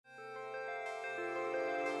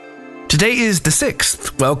Today is the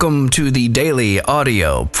 6th. Welcome to the Daily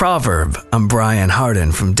Audio Proverb. I'm Brian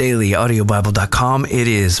Hardin from dailyaudiobible.com. It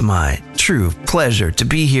is my true pleasure to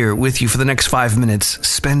be here with you for the next 5 minutes,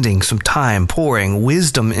 spending some time pouring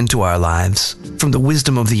wisdom into our lives from the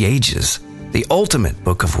wisdom of the ages, the ultimate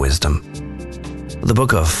book of wisdom, the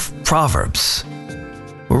book of Proverbs.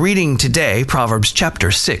 We're reading today Proverbs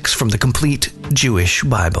chapter 6 from the Complete Jewish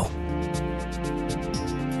Bible.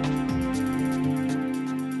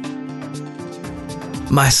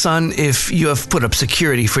 My son, if you have put up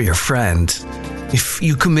security for your friend, if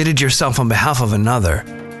you committed yourself on behalf of another,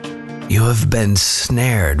 you have been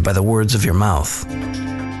snared by the words of your mouth,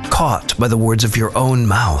 caught by the words of your own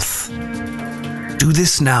mouth. Do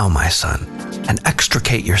this now, my son, and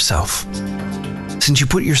extricate yourself. Since you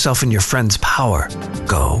put yourself in your friend's power,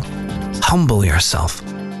 go, humble yourself,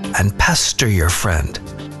 and pester your friend.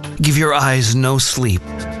 Give your eyes no sleep.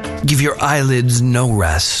 Give your eyelids no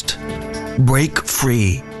rest. Break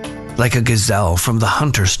free like a gazelle from the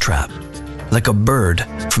hunter's trap, like a bird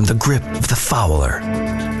from the grip of the fowler.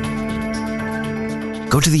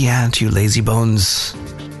 Go to the ant, you lazy bones.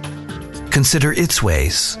 Consider its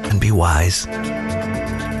ways and be wise.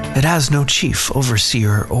 It has no chief,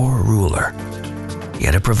 overseer, or ruler,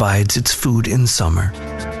 yet it provides its food in summer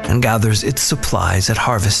and gathers its supplies at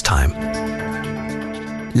harvest time.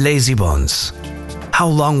 Lazy bones, how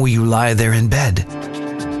long will you lie there in bed?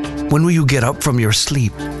 When will you get up from your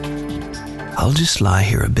sleep? I'll just lie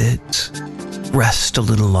here a bit, rest a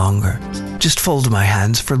little longer, just fold my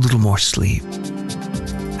hands for a little more sleep.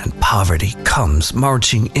 And poverty comes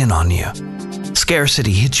marching in on you.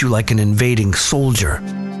 Scarcity hits you like an invading soldier.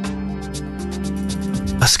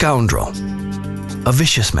 A scoundrel, a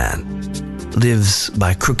vicious man, lives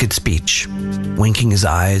by crooked speech, winking his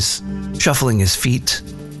eyes, shuffling his feet,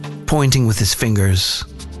 pointing with his fingers,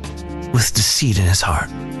 with deceit in his heart.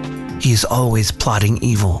 He is always plotting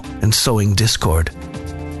evil and sowing discord.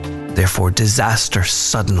 Therefore, disaster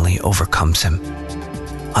suddenly overcomes him.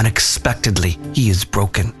 Unexpectedly, he is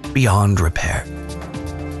broken beyond repair.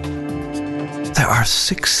 There are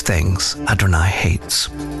 6 things Adonai hates,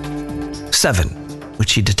 7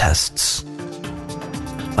 which he detests: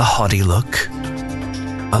 a haughty look,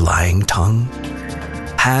 a lying tongue,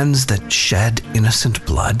 hands that shed innocent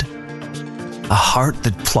blood, a heart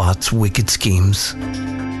that plots wicked schemes,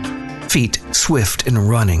 feet swift in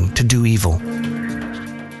running to do evil,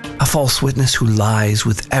 a false witness who lies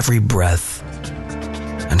with every breath,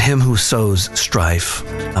 and him who sows strife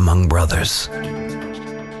among brothers.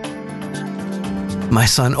 My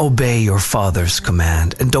son, obey your father's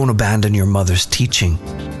command and don't abandon your mother's teaching.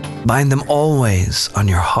 Bind them always on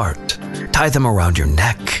your heart. Tie them around your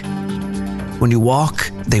neck. When you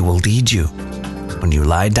walk, they will lead you. When you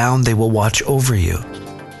lie down, they will watch over you.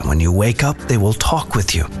 And when you wake up, they will talk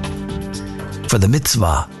with you. For the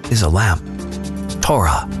mitzvah is a lamp,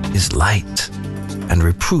 Torah is light, and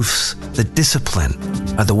reproofs that discipline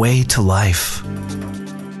are the way to life.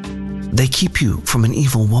 They keep you from an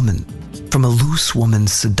evil woman, from a loose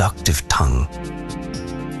woman's seductive tongue.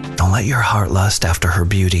 Don't let your heart lust after her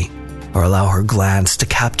beauty, or allow her glance to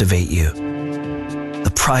captivate you.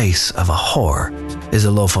 The price of a whore is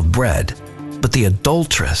a loaf of bread, but the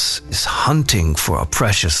adulteress is hunting for a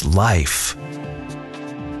precious life.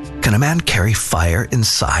 Can a man carry fire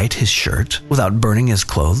inside his shirt without burning his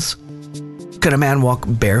clothes? Can a man walk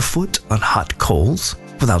barefoot on hot coals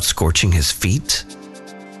without scorching his feet?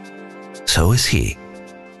 So is he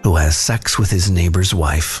who has sex with his neighbor's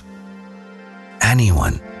wife.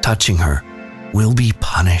 Anyone touching her will be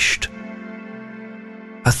punished.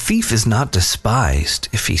 A thief is not despised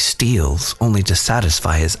if he steals only to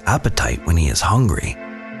satisfy his appetite when he is hungry.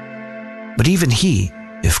 But even he,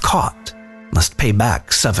 if caught, must pay back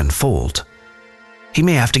 7-fold. He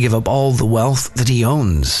may have to give up all the wealth that he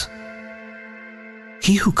owns.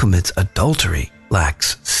 He who commits adultery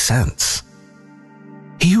lacks sense.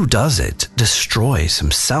 He who does it destroys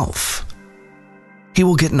himself. He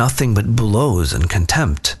will get nothing but blows and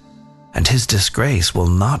contempt, and his disgrace will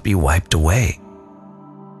not be wiped away.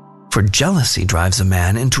 For jealousy drives a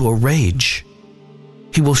man into a rage.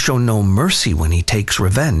 He will show no mercy when he takes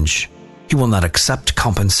revenge. He will not accept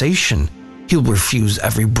compensation. He'll refuse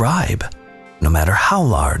every bribe, no matter how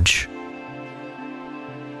large.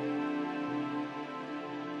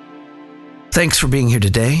 Thanks for being here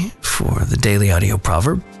today for the Daily Audio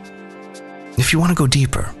Proverb. If you want to go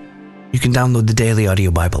deeper, you can download the Daily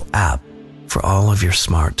Audio Bible app for all of your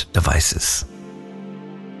smart devices.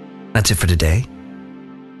 That's it for today.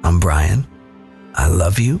 I'm Brian. I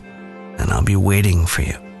love you, and I'll be waiting for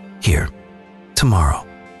you here tomorrow.